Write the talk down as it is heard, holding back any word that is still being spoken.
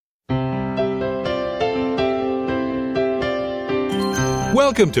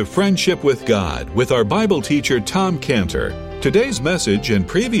Welcome to Friendship with God with our Bible teacher Tom Cantor. Today's message and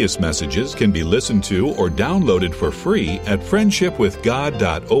previous messages can be listened to or downloaded for free at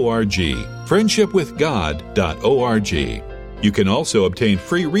friendshipwithgod.org. friendshipwithgod.org. You can also obtain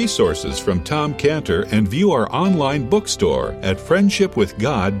free resources from Tom Cantor and view our online bookstore at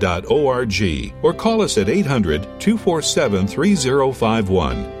friendshipwithgod.org or call us at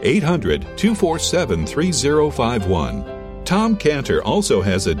 800-247-3051. 800-247-3051. Tom Cantor also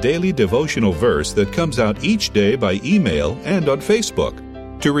has a daily devotional verse that comes out each day by email and on Facebook.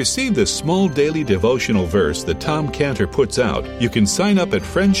 To receive this small daily devotional verse that Tom Cantor puts out, you can sign up at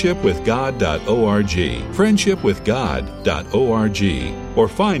friendshipwithgod.org, friendshipwithgod.org, or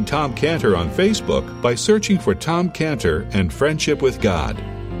find Tom Cantor on Facebook by searching for Tom Cantor and Friendship with God.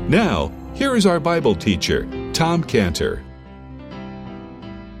 Now, here is our Bible teacher, Tom Cantor.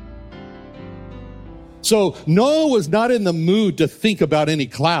 So Noah was not in the mood to think about any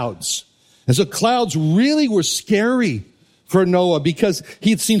clouds. And so clouds really were scary for Noah because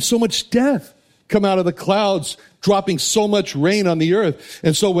he had seen so much death come out of the clouds, dropping so much rain on the earth.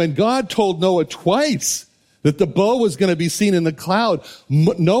 And so when God told Noah twice that the bow was going to be seen in the cloud,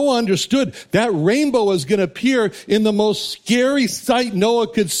 Noah understood that rainbow was going to appear in the most scary sight Noah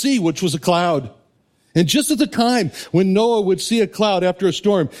could see, which was a cloud. And just at the time when Noah would see a cloud after a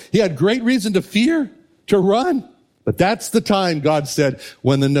storm, he had great reason to fear, to run. But that's the time, God said,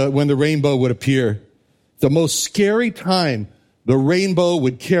 when the rainbow would appear. The most scary time, the rainbow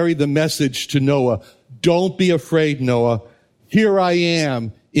would carry the message to Noah. Don't be afraid, Noah. Here I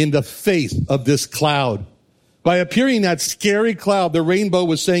am in the face of this cloud. By appearing in that scary cloud, the rainbow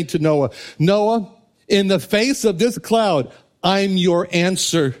was saying to Noah, Noah, in the face of this cloud, I'm your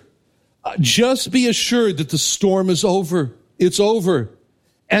answer. Just be assured that the storm is over. It's over.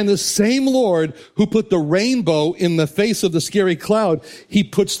 And the same Lord who put the rainbow in the face of the scary cloud, he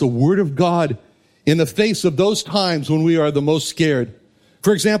puts the word of God in the face of those times when we are the most scared.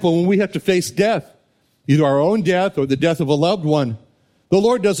 For example, when we have to face death, either our own death or the death of a loved one, the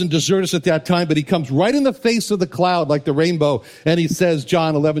Lord doesn't desert us at that time, but he comes right in the face of the cloud like the rainbow, and he says,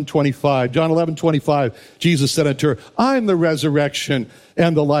 John 11:25, Jesus said unto her, I'm the resurrection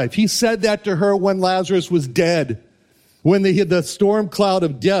and the life. He said that to her when Lazarus was dead. When the storm cloud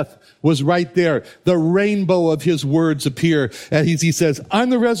of death was right there, the rainbow of his words appear. And he says, I'm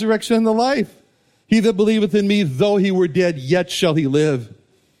the resurrection and the life. He that believeth in me, though he were dead, yet shall he live.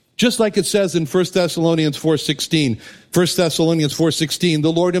 Just like it says in 1 Thessalonians 4:16. 1 Thessalonians 4:16,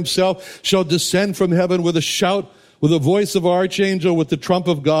 the Lord himself shall descend from heaven with a shout, with the voice of an archangel, with the trump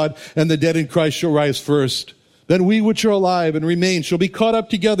of God, and the dead in Christ shall rise first. Then we which are alive and remain shall be caught up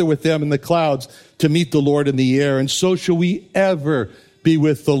together with them in the clouds to meet the Lord in the air. And so shall we ever be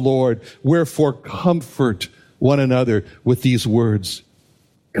with the Lord. Wherefore comfort one another with these words.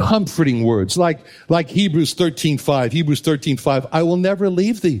 Comforting words, like Hebrews 13:5. Hebrews 13:5, I will never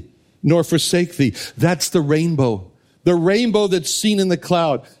leave thee, nor forsake thee. That's the rainbow. The rainbow that's seen in the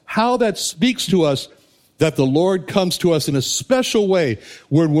cloud. How that speaks to us that the Lord comes to us in a special way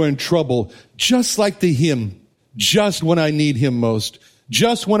when we're in trouble. Just like the hymn, just when I need him most.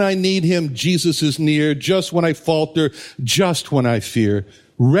 Just when I need him, Jesus is near. Just when I falter, just when I fear.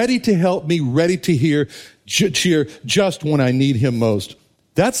 Ready to help me, ready to cheer, just when I need him most.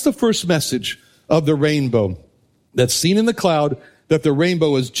 That's the first message of the rainbow that's seen in the cloud, that the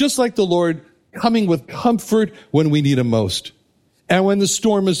rainbow is just like the Lord coming with comfort when we need him most. And when the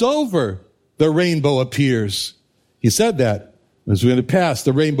storm is over, the rainbow appears. He said that. As we in the past,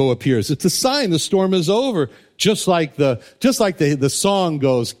 the rainbow appears. It's a sign the storm is over. Just like the song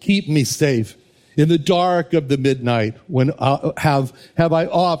goes, keep me safe in the dark of the midnight when have I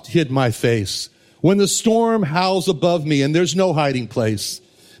oft hid my face. When the storm howls above me and there's no hiding place.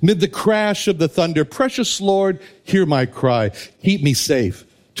 Mid the crash of the thunder, precious Lord, hear my cry. Keep me safe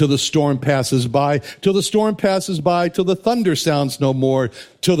till the storm passes by, till the storm passes by, till the thunder sounds no more,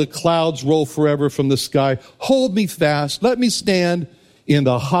 till the clouds roll forever from the sky. Hold me fast, let me stand in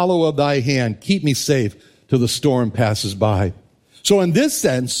the hollow of thy hand. Keep me safe till the storm passes by. So in this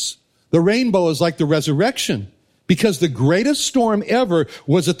sense, the rainbow is like the resurrection, because the greatest storm ever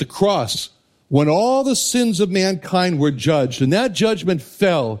was at the cross, when all the sins of mankind were judged, and that judgment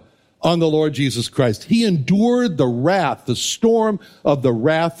fell on the Lord Jesus Christ. He endured the wrath, the storm of the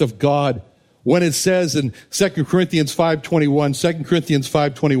wrath of God. When it says in 2 Corinthians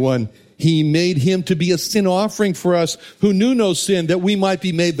 5:21, he made him to be a sin offering for us who knew no sin, that we might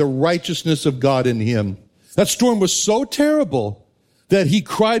be made the righteousness of God in him. That storm was so terrible that he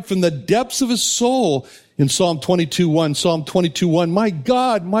cried from the depths of his soul in Psalm 22:1, my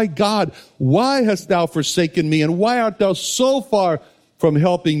God, why hast thou forsaken me? And why art thou so far from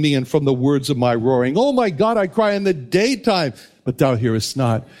helping me and from the words of my roaring. Oh my God, I cry in the daytime, but thou hearest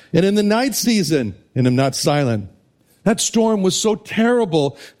not. And in the night season, and am not silent. That storm was so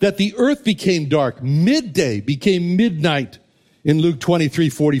terrible that the earth became dark. Midday became midnight in Luke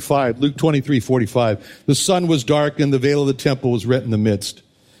 23:45. Luke 23:45. The sun was dark and the veil of the temple was rent in the midst.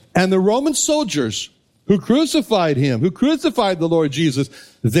 And the Roman soldiers who crucified him, who crucified the Lord Jesus,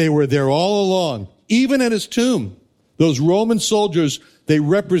 they were there all along, even at his tomb. Those Roman soldiers, they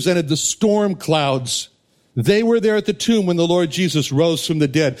represented the storm clouds. They were there at the tomb when the Lord Jesus rose from the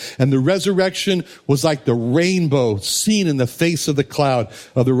dead. And the resurrection was like the rainbow seen in the face of the cloud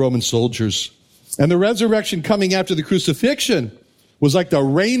of the Roman soldiers. And the resurrection coming after the crucifixion was like the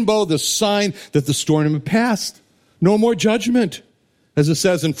rainbow, the sign that the storm had passed. No more judgment. As it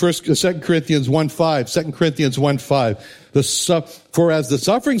says in 2 Corinthians 1:5, 2 Corinthians 1:5, for as the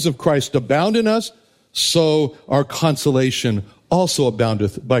sufferings of Christ abound in us, so our consolation also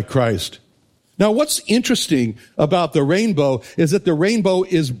aboundeth by Christ. Now, what's interesting about the rainbow is that the rainbow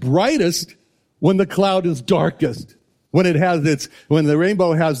is brightest when the cloud is darkest. When the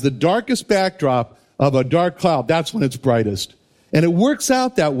rainbow has the darkest backdrop of a dark cloud, that's when it's brightest. And it works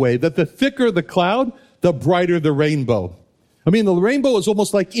out that way, that the thicker the cloud, the brighter the rainbow. I mean, the rainbow is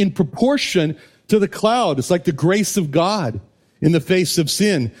almost like in proportion to the cloud. It's like the grace of God in the face of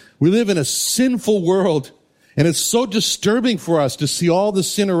sin. We live in a sinful world, and it's so disturbing for us to see all the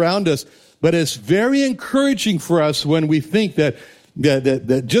sin around us. But it's very encouraging for us when we think that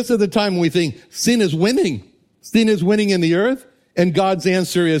just at the time when we think sin is winning in the earth, and God's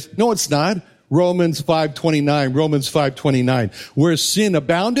answer is, no, it's not. Romans 5:29, where sin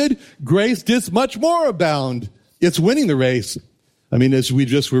abounded, grace did much more abound. It's winning the race. I mean, as we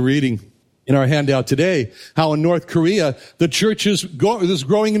just were reading in our handout today, how in North Korea, the church is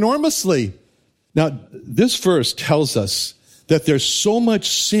growing enormously. Now, this verse tells us that there's so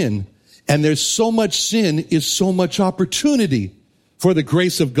much sin, and there's so much sin is so much opportunity for the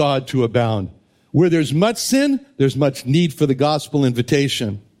grace of God to abound. Where there's much sin, there's much need for the gospel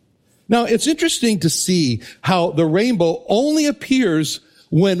invitation. Now, it's interesting to see how the rainbow only appears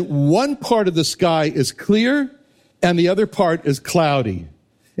when one part of the sky is clear and the other part is cloudy.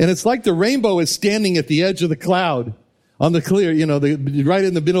 And it's like the rainbow is standing at the edge of the cloud, on the clear, right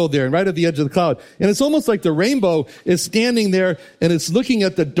in the middle there, and right at the edge of the cloud. And it's almost like the rainbow is standing there, and it's looking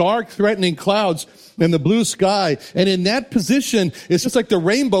at the dark, threatening clouds and the blue sky. And in that position, it's just like the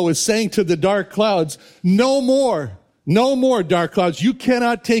rainbow is saying to the dark clouds, no more dark clouds. You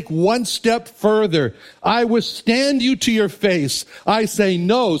cannot take one step further. I withstand you to your face. I say,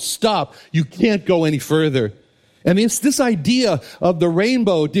 no, stop. You can't go any further. And it's this idea of the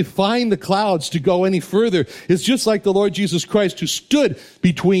rainbow defying the clouds to go any further. It's just like the Lord Jesus Christ, who stood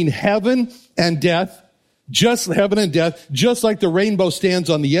between heaven and death, just like the rainbow stands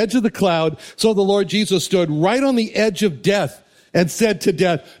on the edge of the cloud. So the Lord Jesus stood right on the edge of death and said to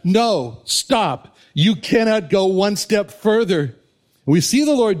death, no, stop. You cannot go one step further. We see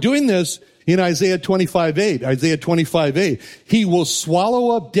the Lord doing this in Isaiah 25:8. Isaiah 25:8. He will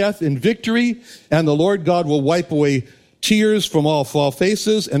swallow up death in victory, and the Lord God will wipe away tears from all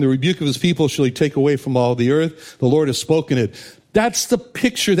faces, and the rebuke of his people shall he take away from all the earth. The Lord has spoken it. That's the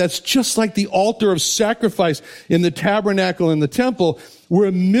picture. That's just like the altar of sacrifice in the tabernacle in the temple,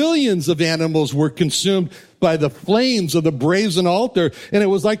 where millions of animals were consumed by the flames of the brazen altar. And it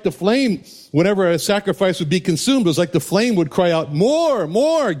was like the flame, whenever a sacrifice would be consumed, it was like the flame would cry out,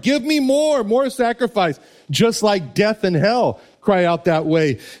 more, give me more sacrifice. Just like death and hell cry out that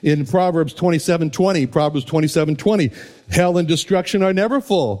way in Proverbs 27:20. Hell and destruction are never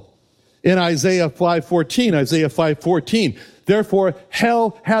full. In Isaiah 5:14, therefore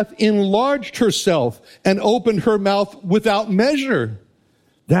hell hath enlarged herself and opened her mouth without measure.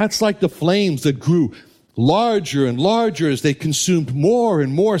 That's like the flames that grew larger and larger as they consumed more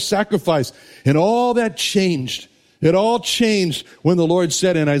and more sacrifice. And all that changed. It all changed when the Lord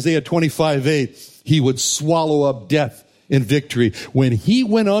said in Isaiah 25:8, he would swallow up death in victory. When he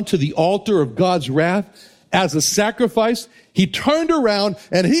went onto the altar of God's wrath as a sacrifice, he turned around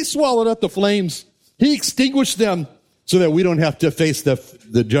and he swallowed up the flames. He extinguished them so that we don't have to face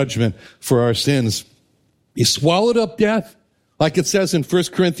the judgment for our sins. He swallowed up death. Like it says in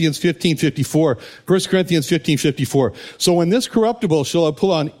 1 Corinthians 15:54. 1 Corinthians 15:54. So when this corruptible shall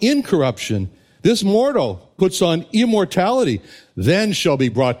put on incorruption, this mortal puts on immortality, then shall be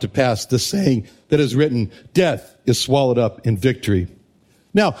brought to pass the saying that is written, death is swallowed up in victory.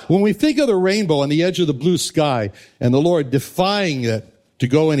 Now, when we think of the rainbow on the edge of the blue sky and the Lord defying it to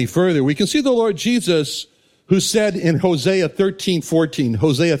go any further, we can see the Lord Jesus, who said in Hosea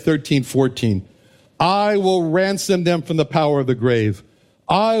 13:14, I will ransom them from the power of the grave.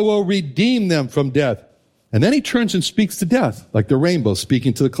 I will redeem them from death. And then he turns and speaks to death, like the rainbow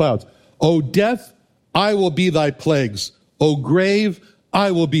speaking to the clouds. O death, I will be thy plagues. O grave,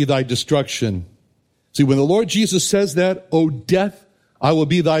 I will be thy destruction. See, when the Lord Jesus says that, O death, I will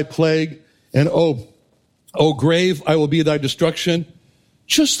be thy plague, and O grave, I will be thy destruction,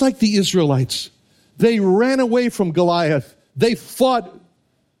 just like the Israelites, they ran away from Goliath. They fought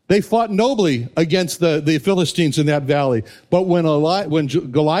nobly against the Philistines in that valley. But when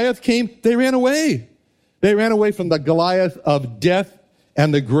Goliath came, they ran away. They ran away from the Goliath of death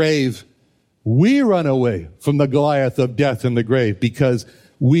and the grave. We run away from the Goliath of death and the grave because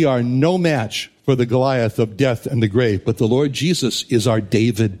we are no match for the Goliath of death and the grave. But the Lord Jesus is our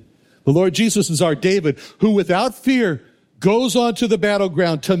David. The Lord Jesus is our David, who without fear goes onto the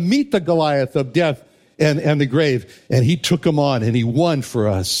battleground to meet the Goliath of death and the grave. And he took him on and he won for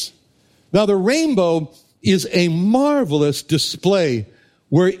us. Now the rainbow is a marvelous display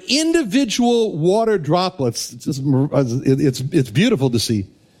where individual water droplets, it's beautiful to see.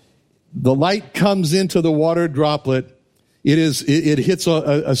 The light comes into the water droplet. It hits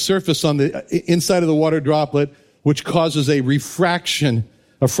a surface on the inside of the water droplet, which causes a refraction,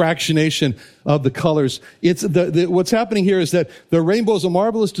 a fractionation of the colors. What's happening here is that the rainbow is a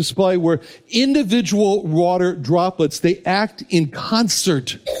marvelous display where individual water droplets, they act in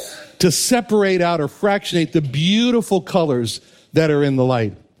concert to separate out or fractionate the beautiful colors that are in the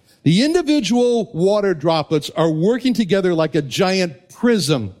light. The individual water droplets are working together like a giant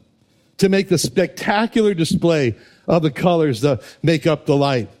prism to make the spectacular display of the colors that make up the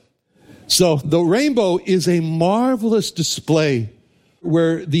light. So the rainbow is a marvelous display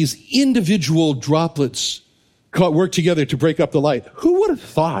where these individual droplets work together to break up the light. Who would have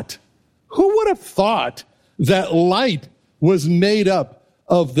thought that light was made up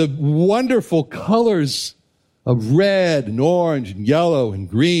of the wonderful colors of red and orange and yellow and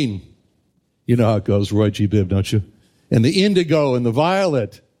green? You know how it goes, Roy G. Biv, don't you? And the indigo and the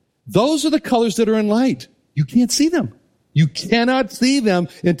violet. Those are the colors that are in light. You can't see them. You cannot see them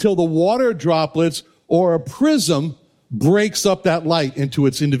until the water droplets or a prism breaks up that light into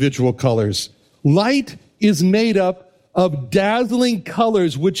its individual colors. Light is made up of dazzling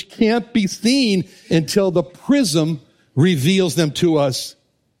colors which can't be seen until the prism reveals them to us.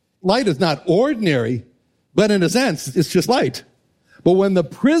 Light is not ordinary, but in a sense, it's just light. But when the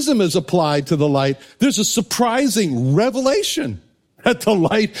prism is applied to the light, there's a surprising revelation that the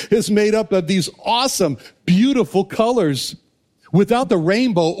light is made up of these awesome, beautiful colors. Without the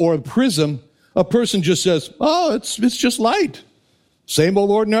rainbow or the prism, a person just says, oh, it's just light. Same old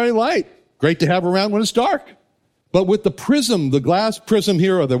ordinary light. Great to have around when it's dark. But with the prism, the glass prism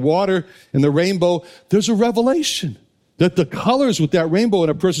here, or the water and the rainbow, there's a revelation that the colors with that rainbow, and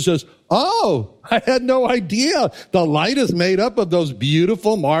a person says, oh, I had no idea. The light is made up of those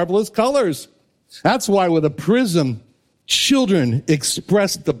beautiful, marvelous colors. That's why with a prism, children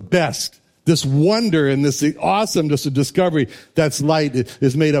express the best. This wonder and this awesomeness of discovery that's light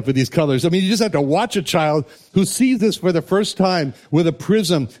is made up of these colors. I mean, you just have to watch a child who sees this for the first time with a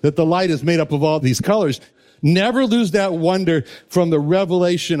prism that the light is made up of all these colors. Never lose that wonder from the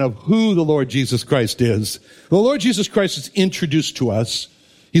revelation of who the Lord Jesus Christ is. The Lord Jesus Christ is introduced to us.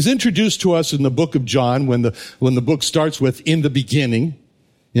 He's introduced to us in the book of John when the book starts with in the beginning,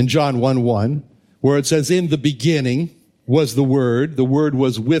 in John 1:1, where it says, in the beginning was the Word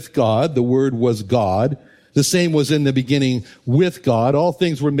was with God, the Word was God. The same was in the beginning with God. All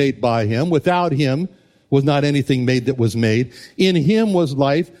things were made by Him. Without Him was not anything made that was made. In Him was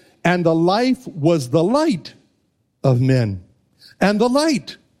life, and the life was the light of men. And the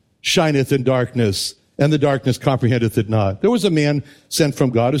light shineth in darkness, and the darkness comprehendeth it not. There was a man sent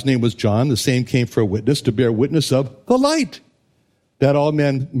from God, his name was John. The same came for a witness, to bear witness of the light, that all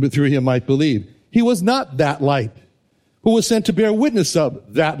men through him might believe. He was not that light, who was sent to bear witness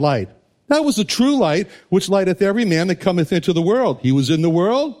of that light. That was the true light, which lighteth every man that cometh into the world. He was in the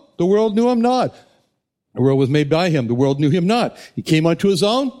world knew him not. The world was made by him, the world knew him not. He came unto his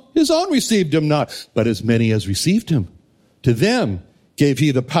own received him not. But as many as received him, to them gave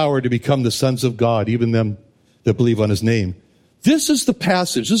he the power to become the sons of God, even them that believe on his name. This is the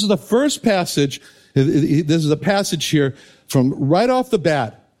passage. This is the first passage. This is a passage here from right off the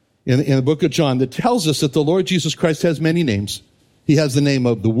bat in the book of John that tells us that the Lord Jesus Christ has many names. He has the name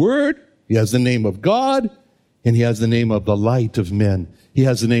of the Word, He has the name of God, and He has the name of the light of men. He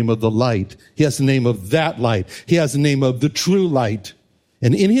has the name of the light. He has the name of that light. He has the name of the true light.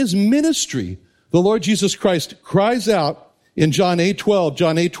 And in His ministry, the Lord Jesus Christ cries out in John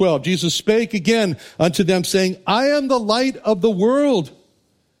 8:12, Jesus spake again unto them, saying, I am the light of the world.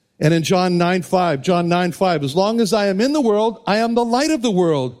 And in John 9:5, as long as I am in the world, I am the light of the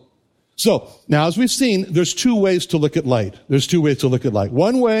world. So, now as we've seen, there's two ways to look at light.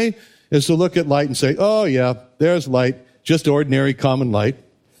 One way is to look at light and say, oh yeah, there's light, just ordinary common light.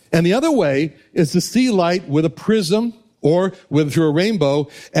 And the other way is to see light with a prism or through a rainbow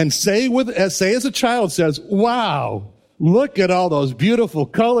and say as a child says, wow, look at all those beautiful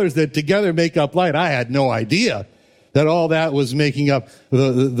colors that together make up light. I had no idea that all that was making up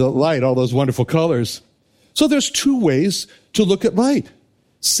the light, all those wonderful colors. So there's two ways to look at light.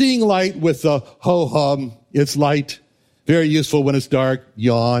 Seeing light with the ho-hum, it's light, very useful when it's dark,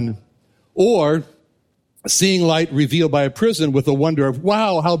 yawn. Or seeing light revealed by a prism with the wonder of,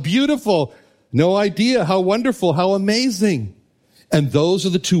 wow, how beautiful, no idea, how wonderful, how amazing. And those are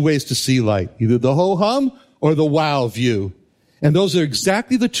the two ways to see light, either the ho-hum or the wow view. And those are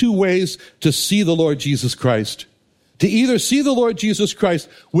exactly the two ways to see the Lord Jesus Christ. To either see the Lord Jesus Christ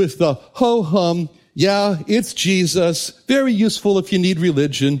with the ho-hum, yeah, it's Jesus, very useful if you need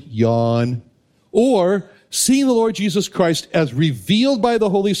religion, yawn. Or seeing the Lord Jesus Christ as revealed by the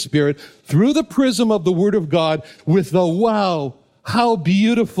Holy Spirit through the prism of the Word of God with the wow, how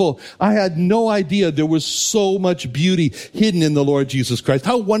beautiful. I had no idea there was so much beauty hidden in the Lord Jesus Christ.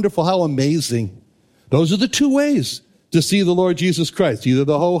 How wonderful, how amazing. Those are the two ways to see the Lord Jesus Christ, either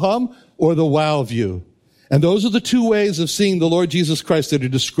the ho-hum or the wow view. And those are the two ways of seeing the Lord Jesus Christ that are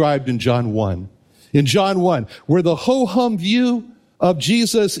described in John 1. In John 1, where the ho-hum view of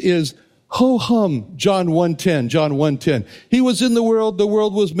Jesus is ho-hum, John 1:10. He was in the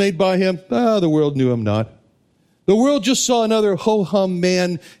world was made by him. The world knew him not. The world just saw another ho-hum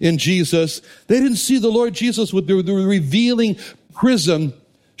man in Jesus. They didn't see the Lord Jesus with the revealing prism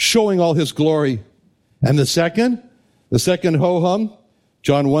showing all his glory. And the second ho-hum,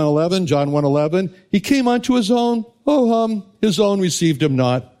 John 1:11, he came unto his own, ho-hum, his own received him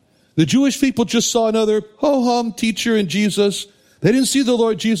not. The Jewish people just saw another ho-hum teacher in Jesus. They didn't see the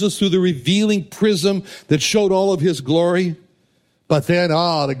Lord Jesus through the revealing prism that showed all of his glory. But then,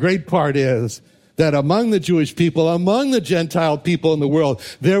 the great part is that among the Jewish people, among the Gentile people in the world,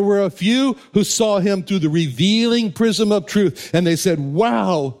 there were a few who saw him through the revealing prism of truth. And they said,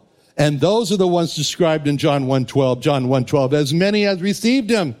 wow. And those are the ones described in John 1:12. As many as received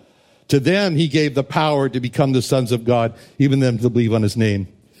him, to them he gave the power to become the sons of God, even them to believe on his name.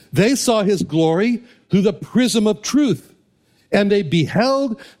 They saw his glory through the prism of truth. And they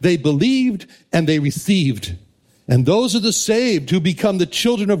beheld, they believed, and they received. And those are the saved who become the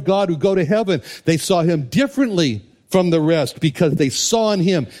children of God who go to heaven. They saw him differently from the rest because they saw in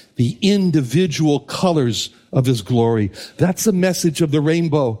him the individual colors of his glory. That's the message of the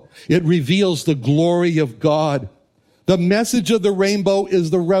rainbow. It reveals the glory of God. The message of the rainbow is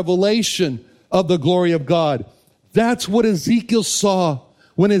the revelation of the glory of God. That's what Ezekiel saw.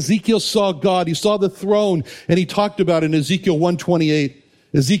 When Ezekiel saw God, he saw the throne, and he talked about it in Ezekiel 1:28.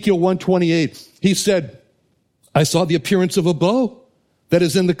 Ezekiel 1:28, he said, I saw the appearance of a bow that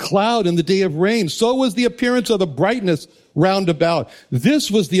is in the cloud in the day of rain. So was the appearance of the brightness round about. This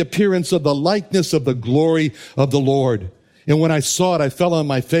was the appearance of the likeness of the glory of the Lord. And when I saw it, I fell on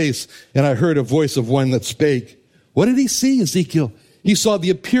my face, and I heard a voice of one that spake. What did he see, Ezekiel? He saw the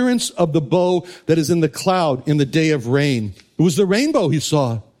appearance of the bow that is in the cloud in the day of rain. It was the rainbow he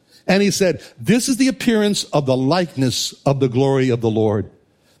saw. And he said, this is the appearance of the likeness of the glory of the Lord.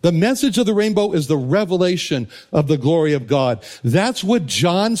 The message of the rainbow is the revelation of the glory of God. That's what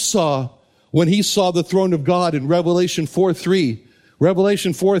John saw when he saw the throne of God in Revelation 4:3.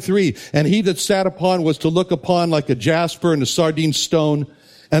 Revelation 4:3. And he that sat upon was to look upon like a jasper and a sardine stone.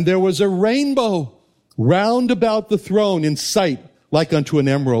 And there was a rainbow round about the throne in sight like unto an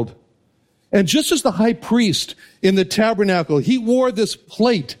emerald. And just as the high priest in the tabernacle, he wore this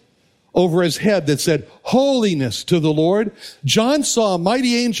plate over his head that said, holiness to the Lord. John saw a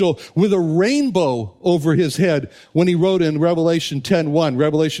mighty angel with a rainbow over his head when he wrote in Revelation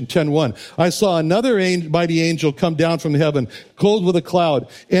 10:1. I saw another mighty angel come down from heaven, clothed with a cloud,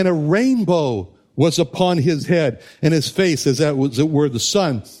 and a rainbow was upon his head, and his face as it were the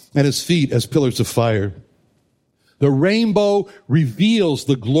sun, and his feet as pillars of fire. The rainbow reveals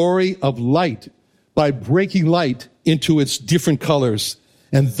the glory of light by breaking light into its different colors.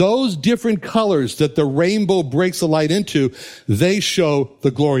 And those different colors that the rainbow breaks the light into, they show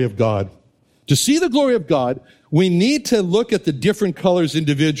the glory of God. To see the glory of God, we need to look at the different colors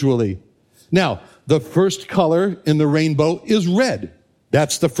individually. Now, the first color in the rainbow is red.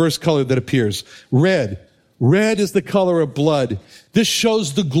 That's the first color that appears. Red. Red is the color of blood. This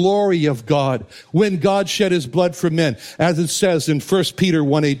shows the glory of God when God shed his blood for men, as it says in 1 Peter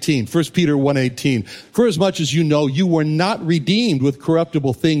 1:18. 1 Peter 1:18. For as much as you know, you were not redeemed with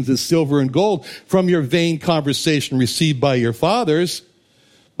corruptible things as silver and gold from your vain conversation received by your fathers,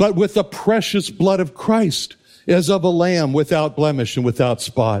 but with the precious blood of Christ, as of a lamb without blemish and without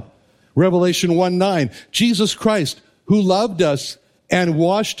spot. Revelation 1:9. Jesus Christ, who loved us and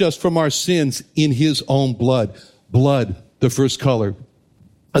washed us from our sins in his own blood. Blood, the first color.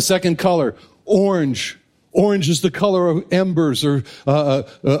 A second color, orange. Orange is the color of embers or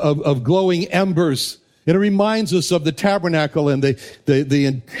of glowing embers. And it reminds us of the tabernacle and the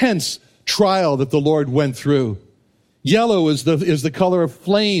intense trial that the Lord went through. Yellow is the color of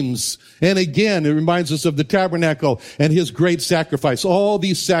flames. And again, it reminds us of the tabernacle and his great sacrifice. All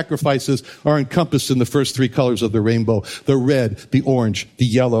these sacrifices are encompassed in the first three colors of the rainbow: the red, the orange, the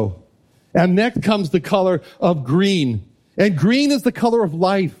yellow. And next comes the color of green. And green is the color of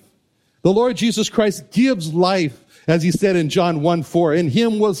life. The Lord Jesus Christ gives life, as he said in John 1:4. In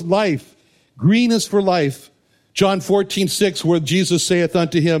him was life. Green is for life. John 14:6, where Jesus saith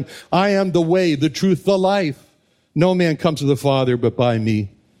unto him, I am the way, the truth, the life. No man comes to the Father but by me.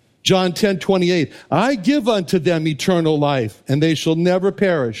 John 10:28, I give unto them eternal life, and they shall never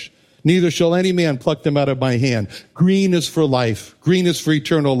perish, neither shall any man pluck them out of my hand. Green is for life. Green is for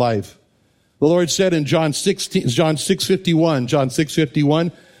eternal life. The Lord said in John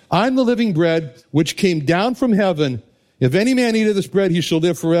 6:51, I'm the living bread which came down from heaven. If any man eat of this bread, he shall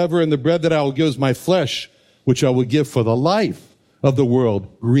live forever, and the bread that I will give is my flesh, which I will give for the life of the world.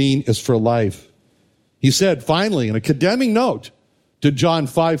 Green is for life. He said, finally, in a condemning note to John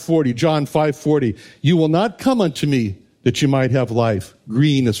 5:40, you will not come unto me that you might have life.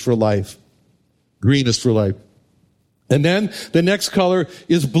 Green is for life. Green is for life. And then the next color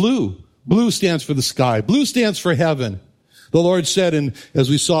is blue. Blue stands for the sky. Blue stands for heaven. The Lord said, as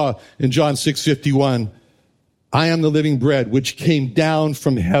we saw in John 6:51, I am the living bread which came down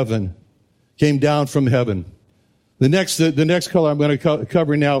from heaven. Came down from heaven. The next color I'm going to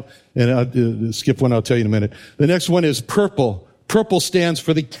cover now, and I'll skip one I'll tell you in a minute. The next one is purple. Purple stands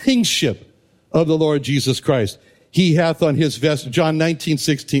for the kingship of the Lord Jesus Christ. He hath on his vest, Revelation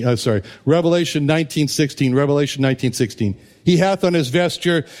 19:16. He hath on his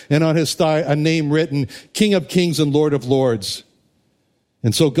vesture and on his thigh a name written, King of Kings and Lord of Lords.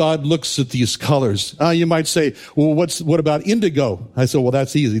 And so God looks at these colors. You might say, well, what about indigo? I said, well,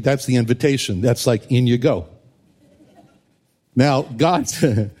 that's easy. That's the invitation. That's like, in you go. Now, God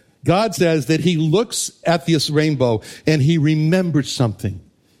says that he looks at this rainbow and he remembers something.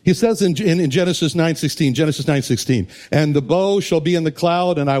 He says in Genesis 9:16, and the bow shall be in the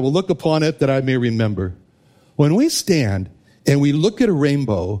cloud, and I will look upon it that I may remember. When we stand and we look at a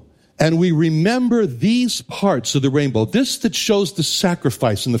rainbow and we remember these parts of the rainbow, this that shows the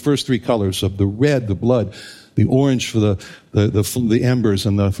sacrifice in the first three colors of the red, the blood, the orange for the embers,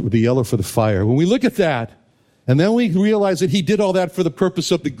 and the yellow for the fire. When we look at that, and then we realize that he did all that for the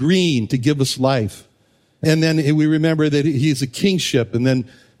purpose of the green, to give us life. And then we remember that he's a kingship, and then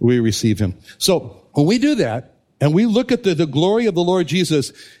we receive him. So when we do that, and we look at the glory of the Lord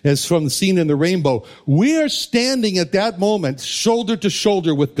Jesus as from the scene in the rainbow, we are standing at that moment shoulder to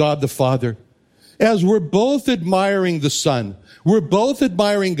shoulder with God the Father. As we're both admiring the Son. We're both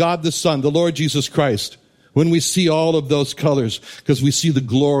admiring God the Son, the Lord Jesus Christ, when we see all of those colors, because we see the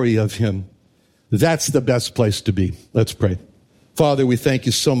glory of him. That's the best place to be. Let's pray. Father, we thank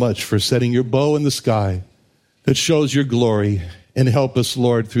you so much for setting your bow in the sky that shows your glory, and help us,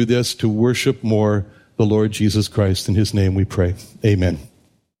 Lord, through this to worship more the Lord Jesus Christ. In his name we pray. Amen.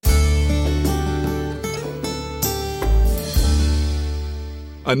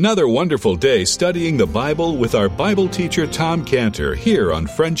 Another wonderful day studying the Bible with our Bible teacher Tom Cantor here on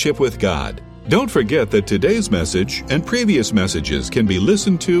Friendship with God. Don't forget that today's message and previous messages can be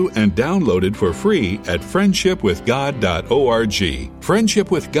listened to and downloaded for free at friendshipwithgod.org.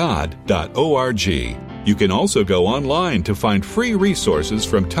 friendshipwithgod.org. You can also go online to find free resources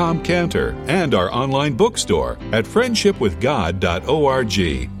from Tom Cantor and our online bookstore at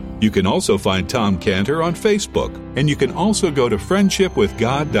friendshipwithgod.org. You can also find Tom Cantor on Facebook, and you can also go to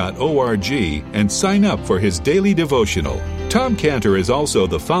friendshipwithgod.org and sign up for his daily devotional. Tom Cantor is also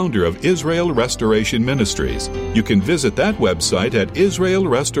the founder of Israel Restoration Ministries. You can visit that website at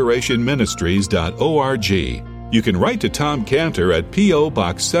israelrestorationministries.org. You can write to Tom Cantor at P.O.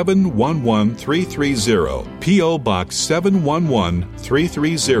 Box 711330, P.O. Box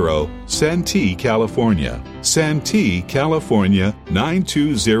 711330, Santee, California. Santee, California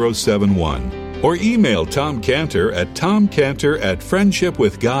 92071. or email Tom Cantor at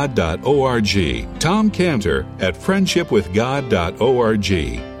tomcantor@friendshipwithgod.org. Tom Cantor at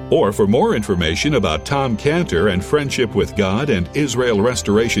friendshipwithgod.org. Or for more information about Tom Cantor and Friendship with God and Israel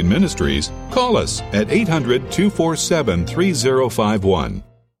Restoration Ministries, call us at 800-247-3051.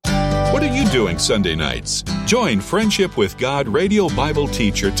 What are you doing Sunday nights? Join Friendship with God radio Bible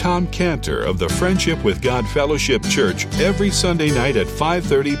teacher Tom Cantor of the Friendship with God Fellowship Church every Sunday night at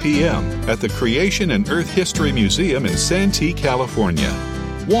 5:30 p.m. at the Creation and Earth History Museum in Santee, California.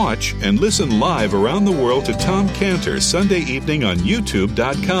 Watch and listen live around the world to Tom Cantor Sunday evening on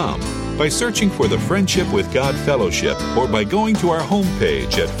YouTube.com by searching for the Friendship with God Fellowship or by going to our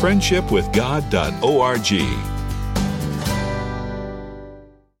homepage at friendshipwithgod.org.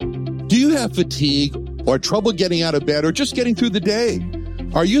 Do you have fatigue or trouble getting out of bed or just getting through the day?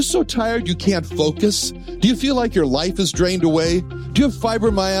 Are you so tired you can't focus? Do you feel like your life is drained away? Do you have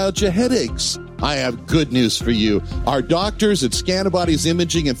fibromyalgia, headaches? I have good news for you. Our doctors at Scantibodies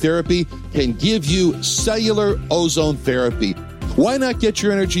Imaging and Therapy can give you cellular ozone therapy. Why not get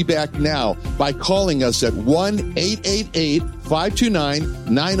your energy back now by calling us at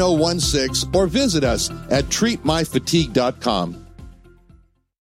 1-888-529-9016 or visit us at treatmyfatigue.com.